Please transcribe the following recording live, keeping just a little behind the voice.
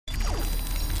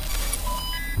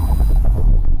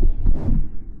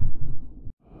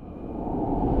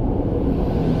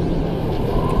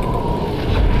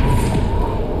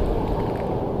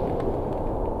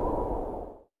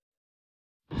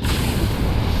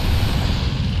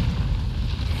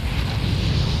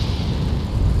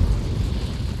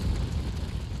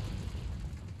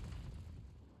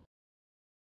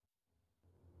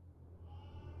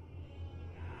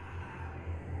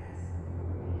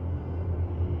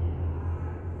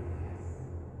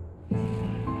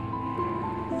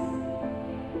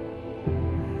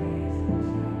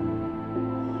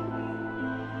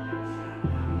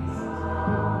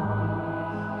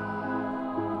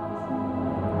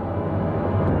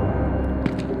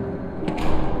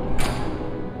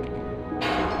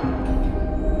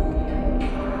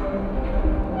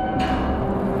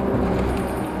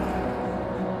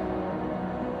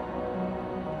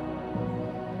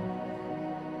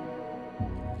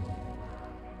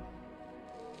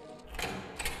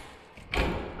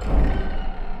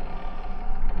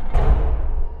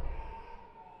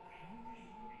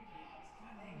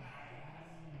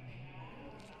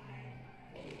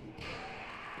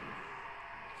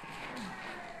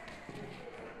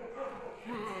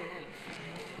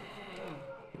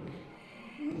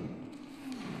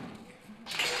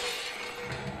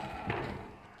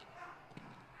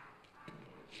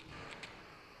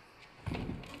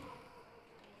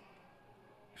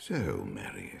So,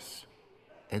 Marius,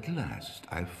 at last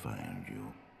I find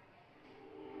you.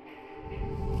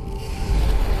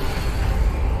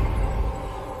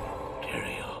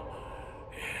 Tyrael,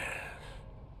 yes.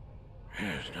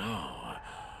 Yes, now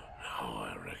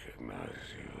I recognize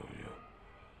you.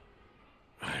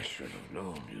 I should have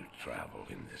known you'd travel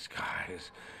in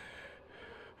disguise.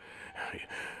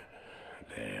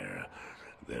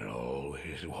 They're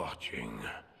always watching.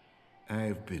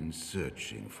 I've been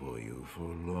searching for you for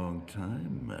a long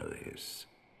time, Marius.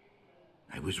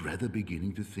 I was rather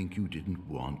beginning to think you didn't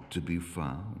want to be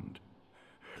found.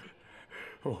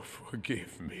 Oh,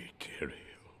 forgive me, Tyrael,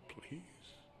 please.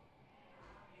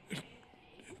 It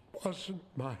wasn't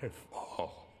my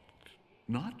fault.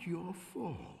 Not your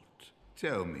fault.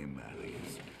 Tell me,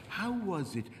 Marius, how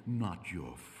was it not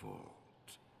your fault?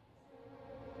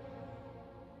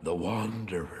 The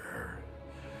Wanderer.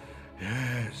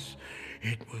 Yes,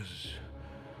 it was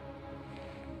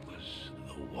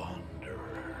the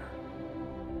Wanderer.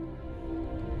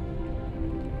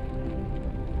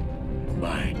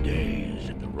 My days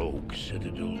in the Rogue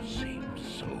Citadel seemed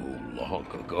so long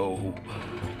ago.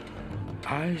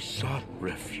 I sought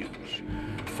refuge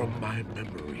from my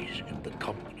memories in the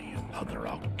company of other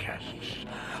outcasts,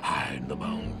 high in the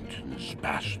mountains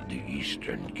past the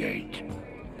Eastern Gate.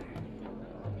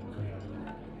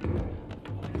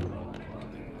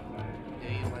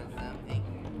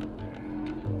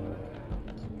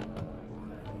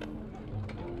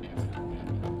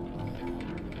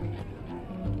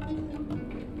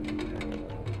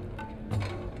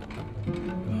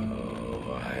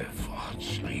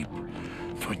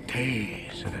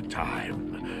 Days at a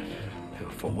time.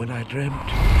 For when I dreamt,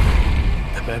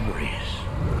 the memories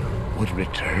would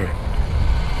return.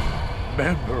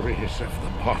 Memories of the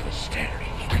monastery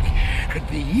and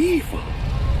the evil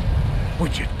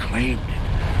which had claimed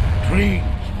it.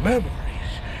 Dreams,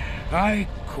 memories. I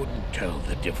couldn't tell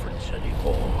the difference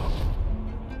anymore.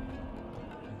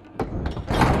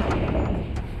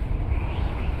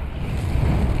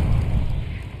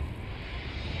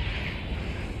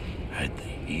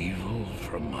 Evil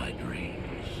from my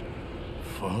dreams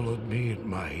followed me at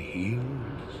my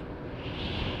heels.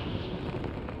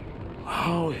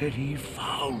 How had he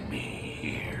found me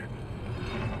here?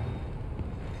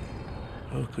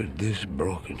 How could this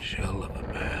broken shell of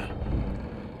a man,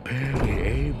 barely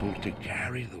able to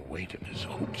carry the weight of his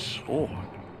own sword,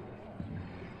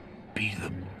 be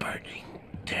the burning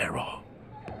terror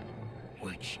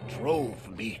which drove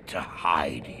me to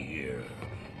hide here?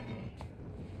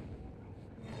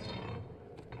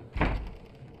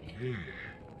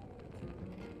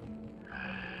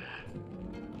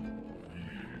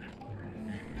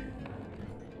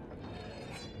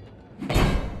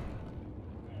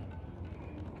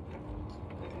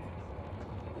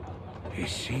 He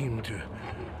seemed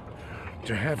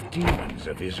to have demons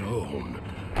of his own.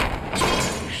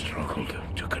 He struggled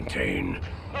to contain.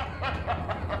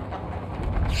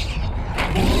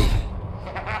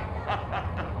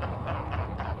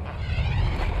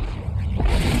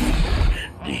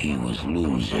 He was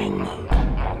losing.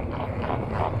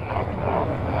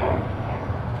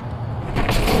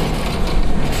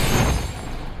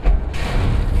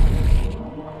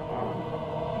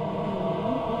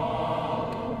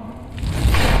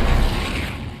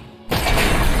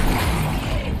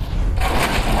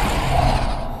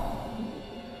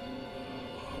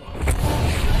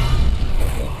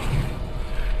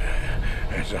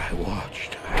 As I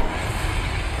watched,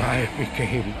 I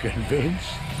became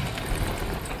convinced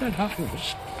that I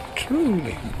was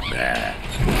truly mad.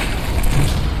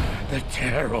 The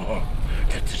terror,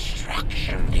 the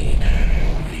destruction, the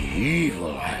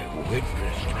evil I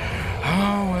witnessed.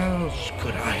 How else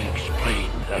could I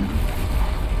explain them?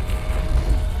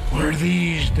 Were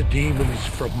these the demons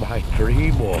from my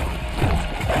dream, or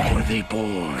were they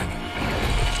born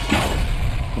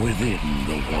within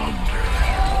the Wanderer?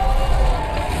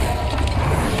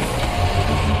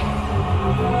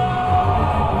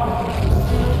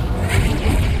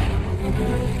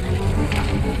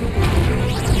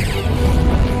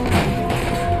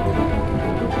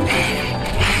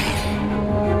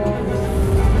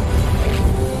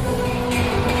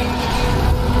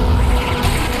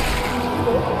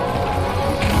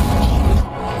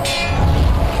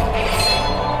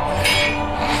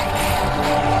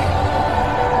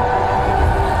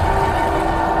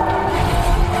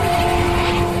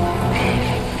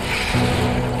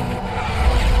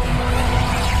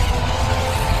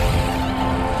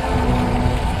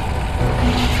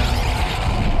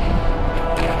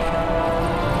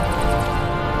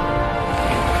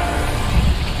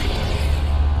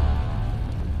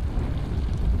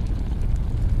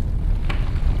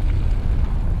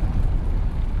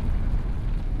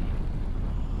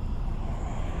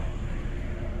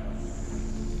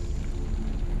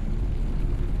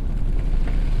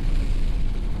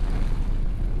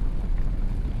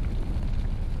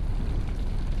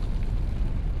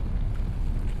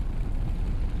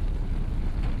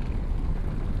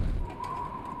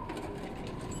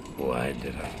 Why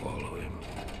did I follow him?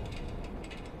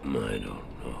 I don't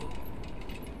know.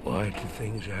 Why do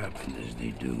things happen as they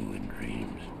do in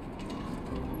dreams?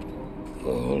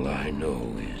 All I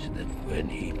know is that when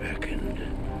he beckoned,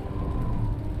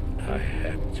 I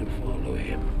had to follow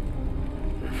him.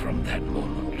 And from that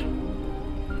moment,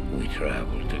 we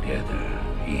traveled together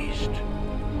east.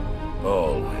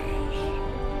 Always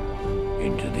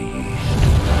into the east.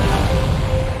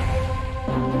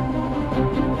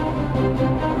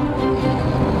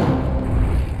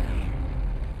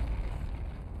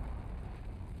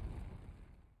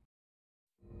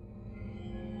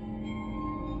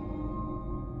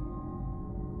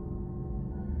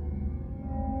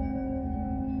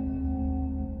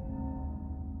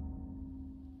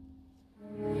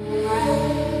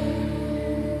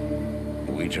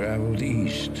 We traveled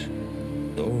east,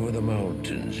 over the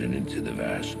mountains and into the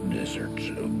vast deserts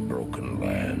of broken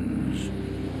lands.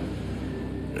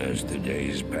 As the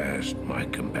days passed, my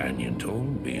companion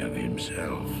told me of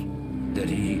himself, that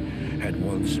he had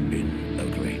once been a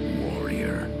great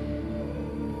warrior,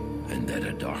 and that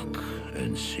a dark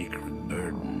and secret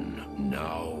burden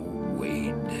now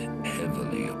weighed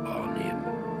heavily upon him.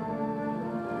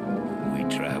 We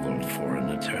traveled for an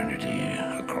eternity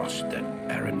across that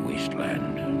arid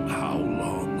wasteland. How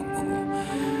long?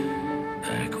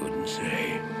 I couldn't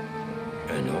say.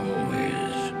 And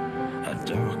always a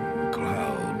dark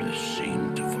cloud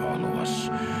seemed to follow us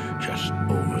just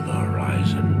over the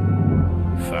horizon.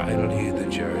 Finally, the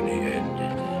journey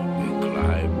ended. We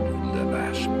climbed the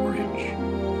last bridge.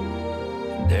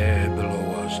 There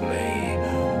below us lay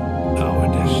our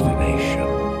destination.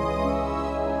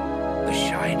 The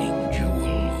shining jewel,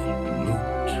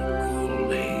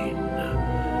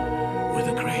 with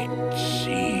a great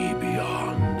sea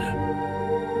beyond.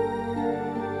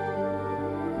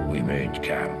 We made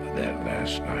camp that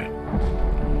last night.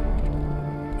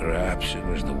 Perhaps it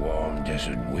was the warm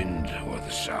desert wind or the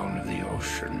sound of the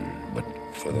ocean, but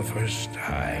for the first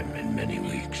time in many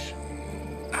weeks,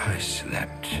 I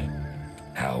slept.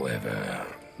 However,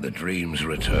 the dreams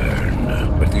returned,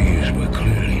 but these were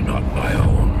clearly not my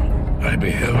own. I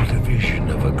beheld a vision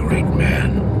of a great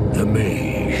man, the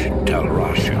mage,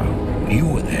 Talrasha. You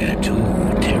were there too,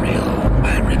 Tyrael.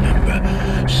 I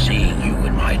remember seeing you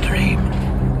in my dream.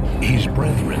 His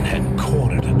brethren had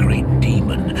cornered a great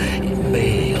demon,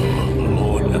 Baal,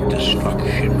 Lord of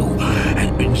Destruction, who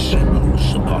had been set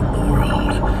loose upon the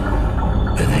world.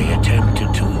 They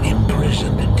attempted to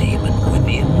imprison the demon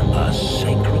within a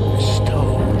sacred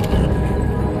stone.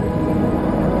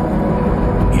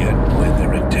 Yet when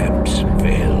their attempts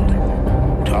failed,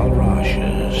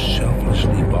 Talrasha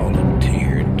selflessly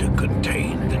volunteered to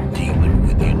contain the demon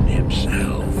within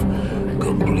himself,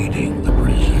 completing the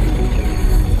prison.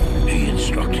 He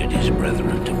instructed his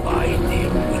brethren to bind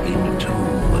him within a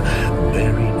tomb,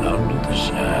 buried under the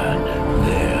sand,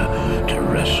 there to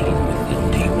wrestle with the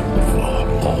demon for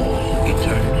all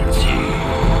eternity.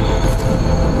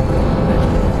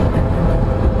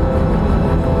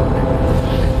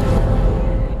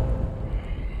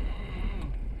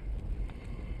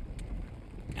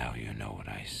 Now you know what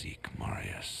I seek,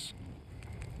 Marius.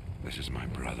 This is my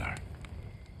brother.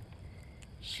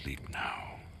 Sleep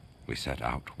now. We set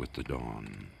out with the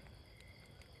dawn.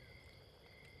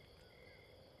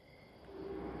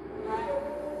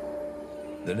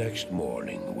 The next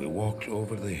morning, we walked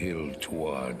over the hill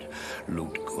toward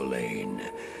Lutgolain.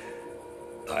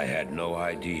 I had no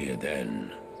idea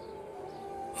then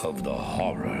of the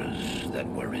horrors that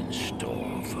were in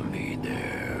store for me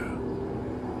there.